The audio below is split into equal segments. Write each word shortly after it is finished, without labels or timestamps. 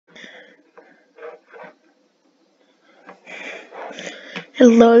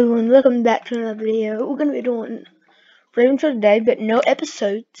Hello everyone, welcome back to another video. We're going to be doing Raven for today, but no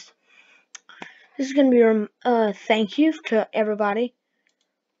episodes. This is going to be a thank you to everybody.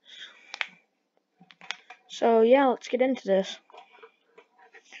 So yeah, let's get into this.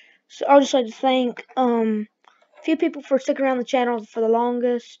 So I'll just like to thank a few people for sticking around the channel for the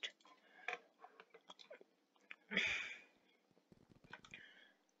longest.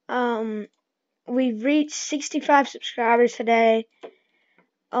 We've reached 65 subscribers today.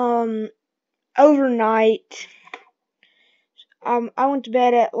 Overnight. I went to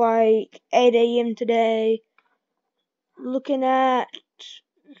bed at like 8 a.m. today. Looking at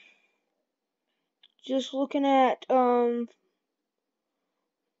just looking at my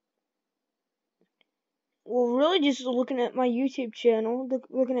YouTube channel,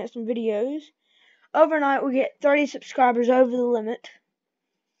 looking at some videos. Overnight we get 30 subscribers over the limit.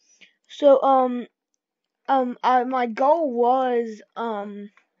 So my goal was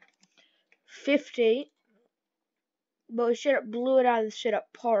 50, but we straight up blew it out of the shit up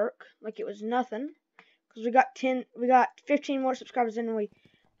park like it was nothing, because we got 15 more subscribers than we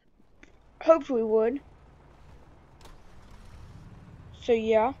hoped we would. So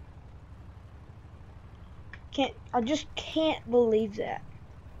yeah, I just can't believe that.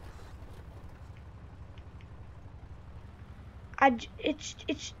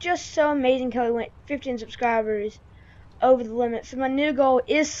 It's just so amazing how we went 15 subscribers over the limit. So my new goal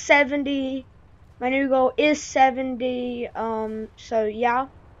is 70. So yeah,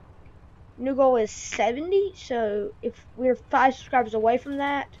 new goal is 70. So if we're 5 subscribers away from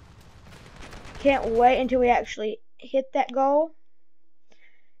that, can't wait until we actually hit that goal.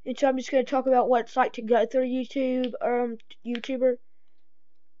 And so I'm just gonna talk about what it's like to go through YouTuber.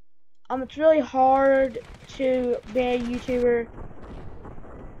 It's really hard to be a YouTuber.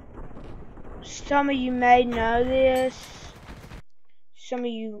 Some of you may know this. Some of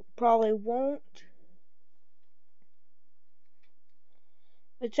you probably won't.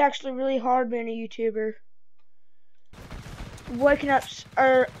 It's actually really hard being a YouTuber. Waking up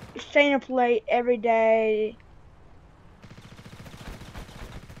or staying up late every day.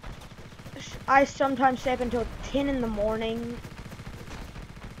 I sometimes stay up until 10 in the morning.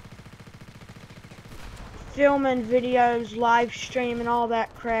 Filming videos, live streaming, all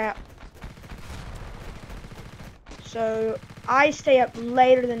that crap. So I stay up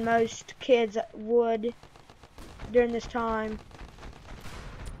later than most kids would during this time.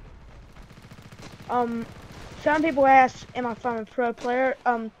 Some people ask, am I from a pro player?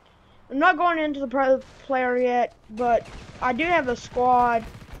 I'm not going into the pro player yet, but I do have a squad.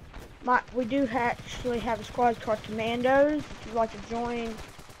 We do actually have a squad called Commandos. If you'd like to join,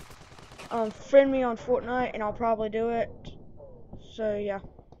 friend me on Fortnite and I'll probably do it. So yeah.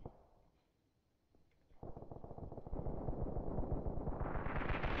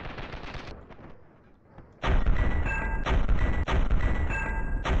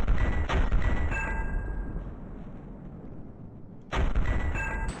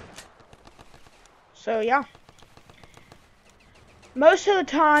 So yeah. Most of the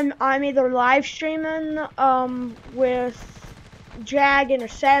time I'm either live streaming with Dragon or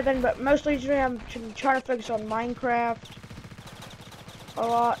Seven, but mostly I'm trying to focus on Minecraft a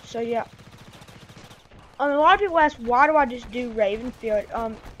lot. So yeah. A lot of people ask, why do I just do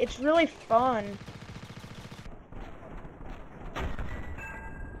Ravenfield? It's really fun.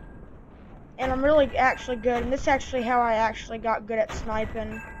 And I'm really actually good, and this is actually how I actually got good at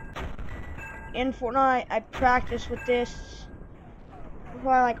sniping. In Fortnite, I practice with this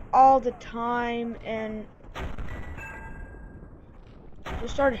like all the time, and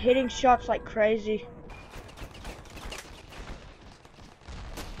just started hitting shots like crazy.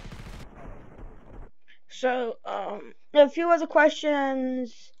 So, a few other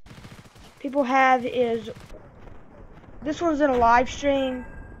questions people have is, this one's in a live stream.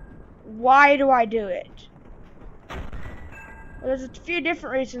 Why do I do it? Well, there's a few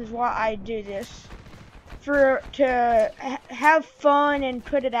different reasons why I do this. To have fun and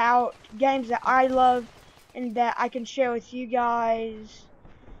put it out, games that I love and that I can share with you guys.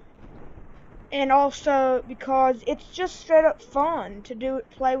 And also because it's just straight up fun to do it,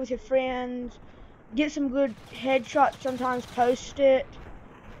 play with your friends, get some good headshots, sometimes post it,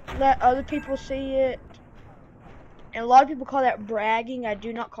 let other people see it. And a lot of people call that bragging. I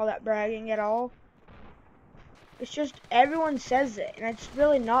do not call that bragging at all. It's just everyone says it, and it's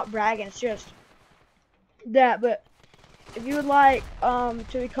really not bragging, it's just that. But if you would like to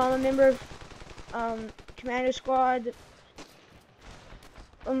become a member of Commando Squad,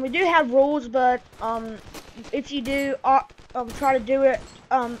 we do have rules, but if you do try to do it,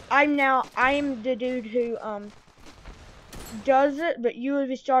 I am the dude who does it, but you would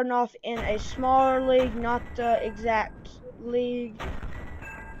be starting off in a smaller league, not the exact league.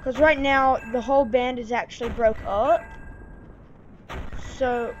 Because right now, the whole band is actually broke up.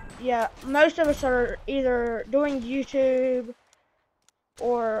 So, yeah, most of us are either doing YouTube,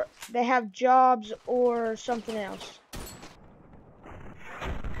 or they have jobs, or something else.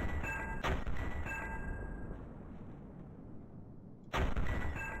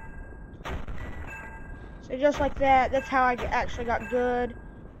 So just like that, that's how I actually got good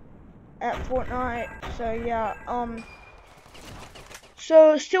at Fortnite. So yeah,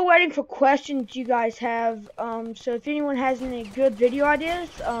 so still waiting for questions you guys have. So if anyone has any good video ideas,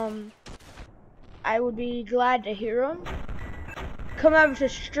 I would be glad to hear them. Come over to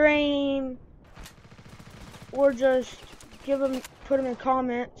stream, or just put them in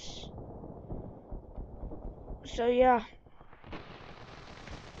comments. So yeah,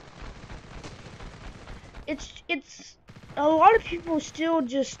 it's a lot of people still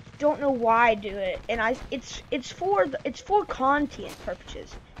just don't know why I do it, and it's for content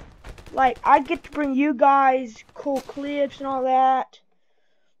purposes. Like, I get to bring you guys cool clips and all that.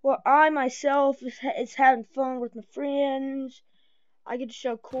 Well, I myself is having fun with my friends. I get to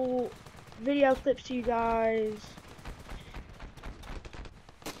show cool video clips to you guys.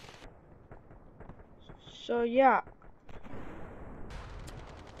 So yeah.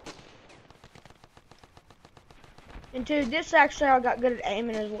 And dude, this actually I got good at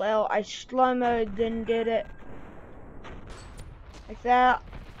aiming as well. I slow-moed, then did it. Like that.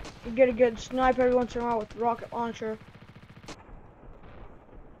 You get a good snipe every once in a while with the rocket launcher.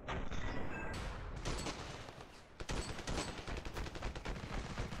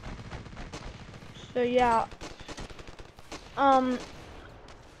 So yeah.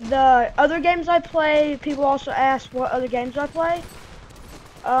 The other games I play, people also ask what other games I play.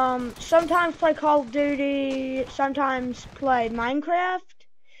 Sometimes play Call of Duty, sometimes play Minecraft.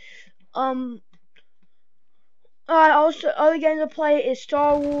 Other games I play is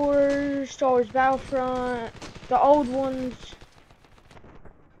Star Wars Battlefront, the old ones.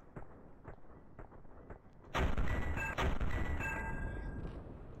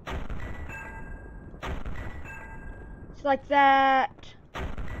 It's like that.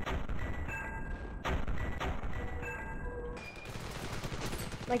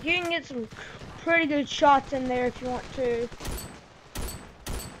 Like, you can get some pretty good shots in there if you want to.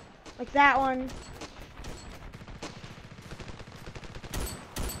 Like that one.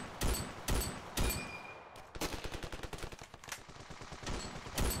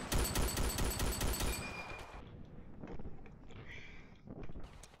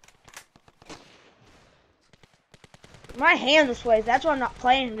 My hand this way, that's why I'm not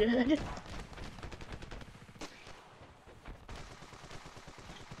playing good.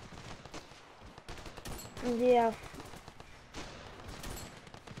 Yeah.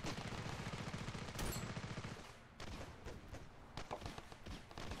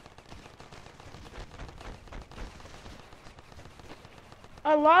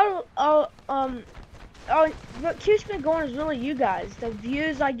 A lot of, what keeps me going is really you guys. The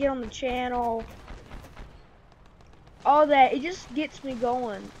views I get on the channel. All that, it just gets me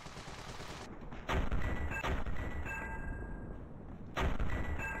going.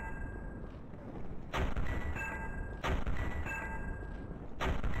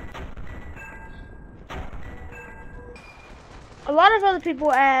 A lot of other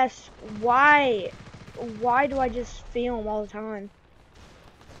people ask, why do I just film all the time?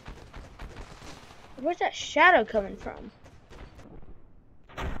 Where's that shadow coming from?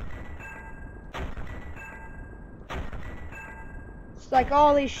 It's like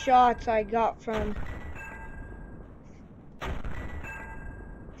all these shots I got from.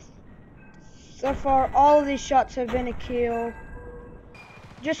 So far, all of these shots have been a kill.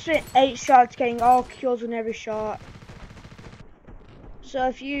 Just spent 8 shots getting all kills in every shot. So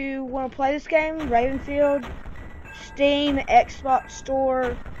if you want to play this game, Ravenfield, Steam, Xbox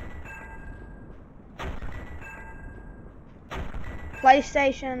Store,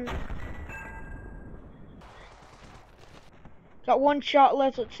 PlayStation. Got 1 shot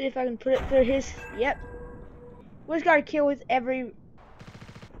left. Let's see if I can put it through his. Yep. We just got to kill with every.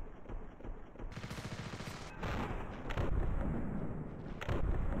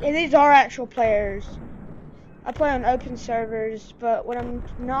 Yeah, these are actual players. I play on open servers, but when I'm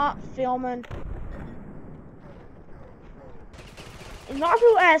not filming. A lot of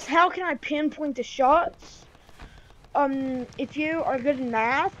people ask, how can I pinpoint the shots? If you are good in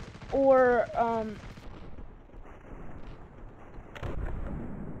math, or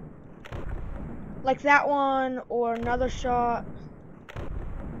like that one, or another shot.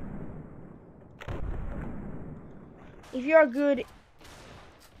 if you're good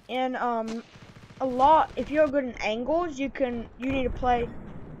in if you're good in angles, you need to play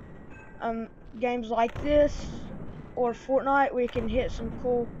games like this or Fortnite where you can hit some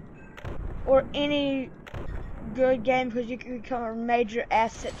cool, or any good game, because you can become a major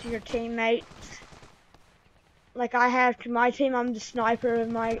asset to your teammates. Like I have to my team. I'm the sniper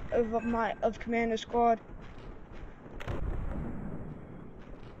of Commando Squad.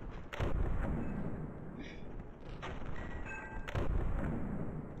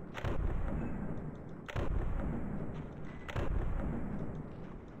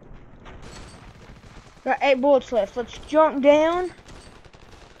 Got 8 bullets left. Let's jump down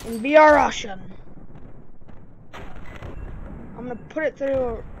and be our Russian. I'm gonna put it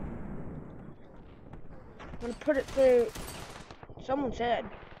through. Someone's head.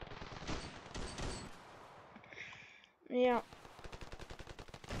 Yeah.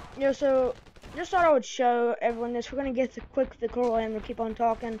 Yeah, so just thought I would show everyone this. We're gonna get the quick tutorial and we'll keep on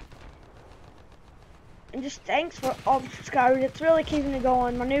talking. And just thanks for all the subscribers. It's really keeping it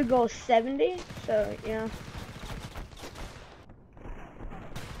going. My new goal is 70, so yeah.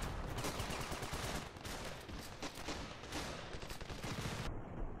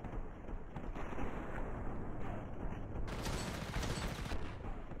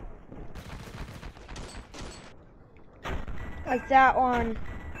 Like that one.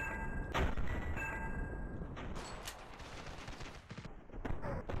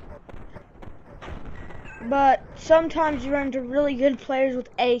 But sometimes you run into really good players with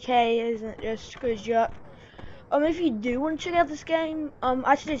AK, isn't it just screws you up. If you do want to check out this game,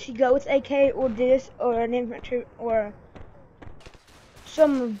 I suggest you go with AK or this or an infantry or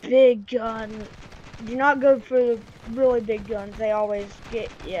some big gun. Do not go for the really big guns. They always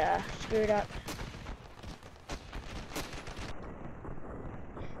get screwed up.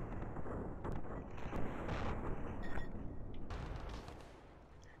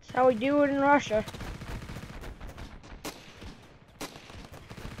 That's how we do it in Russia.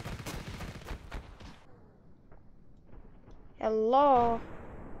 Hello?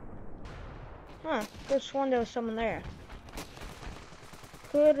 Huh, could have sworn there was someone there.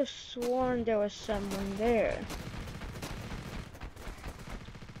 Could have sworn there was someone there.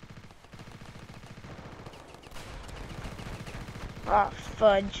 Ah,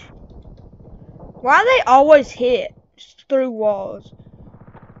 fudge. Why do they always hit through walls?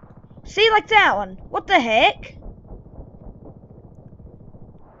 See, like that one. What the heck?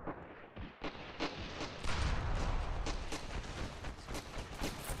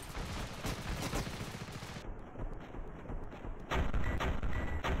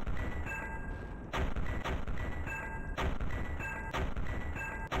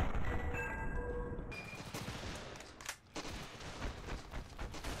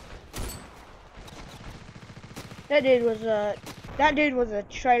 That dude was a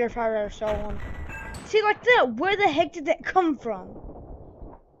traitor if I ever saw one. See, like that. Where the heck did that come from?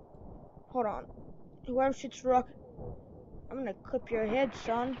 Hold on. Whoever shoots rocket, I'm gonna clip your head,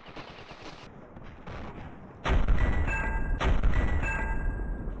 son.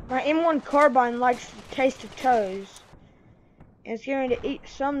 My M1 carbine likes the taste of toes. And it's going to eat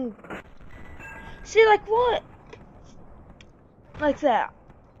some. See, like what? Like that.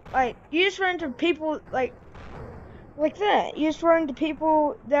 Like, you just run into people like that. You just run into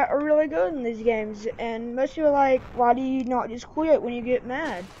people that are really good in these games. And most people are like, why do you not just quit when you get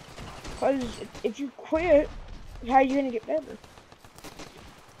mad? Because if you quit, how are you going to get better?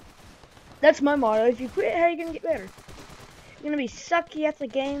 That's my motto. If you quit, how are you going to get better? You're going to be sucky at the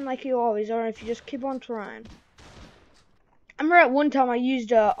game like you always are if you just keep on trying. I remember at one time I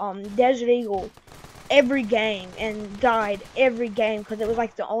used a Desert Eagle every game and died every game because it was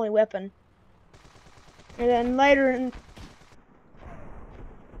like the only weapon. And then later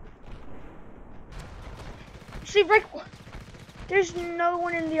see, right, there's no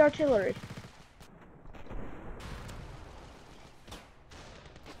one in the artillery.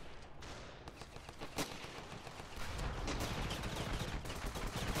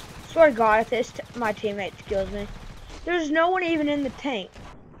 Swear to God, if this my teammate kills me. There's no one even in the tank.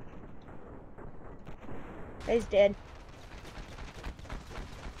 He's dead.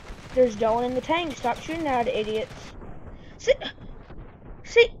 There's no one in the tank. Stop shooting at idiots.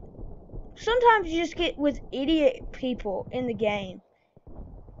 See, sometimes you just get with idiot people in the game.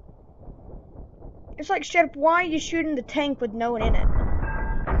 It's like, straight up, why are you shooting the tank with no one in it?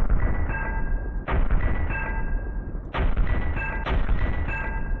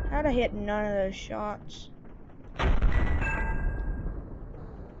 How'd I hit none of those shots?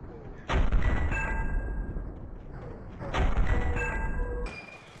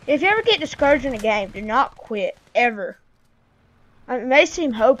 If you ever get discouraged in a game, do not quit, ever. It may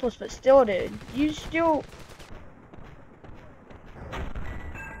seem hopeless, but still, dude, you still.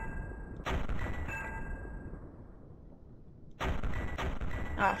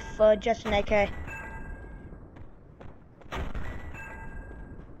 Ah, fudge, just an AK.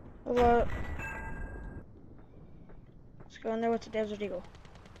 Hello. Let's go in there with the Desert Eagle.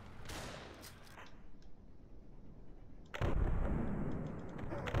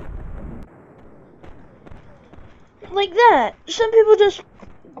 Like that. Some people just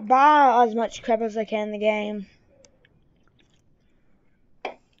buy as much crap as they can in the game.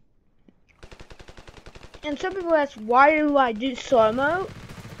 And some people ask, why do I do slow-mo?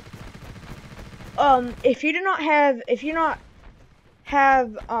 If you not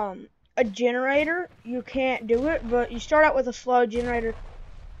have a generator, you can't do it, but you start out with a slow generator,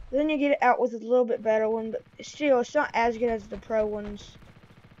 then you get it out with a little bit better one, but still, it's not as good as the pro ones.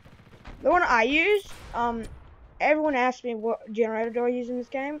 The one I use, everyone asks me what generator do I use in this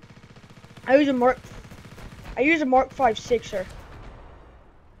game. I use a Mark 5 6er.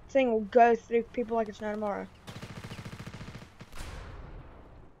 Thing will go through people like it's no tomorrow.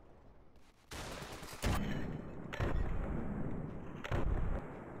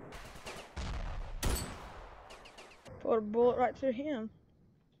 Put a bullet right through him.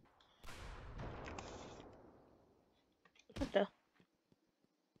 What the?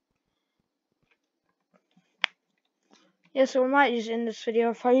 Yeah, so we might just end this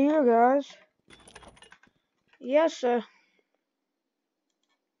video for you guys. Yes, sir.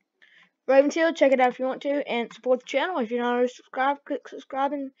 Raventail, check it out if you want to, and support the channel. If you're not already subscribed, click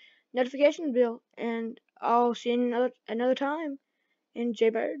subscribe and notification bell. And I'll see you another time. And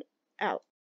Jaybird out.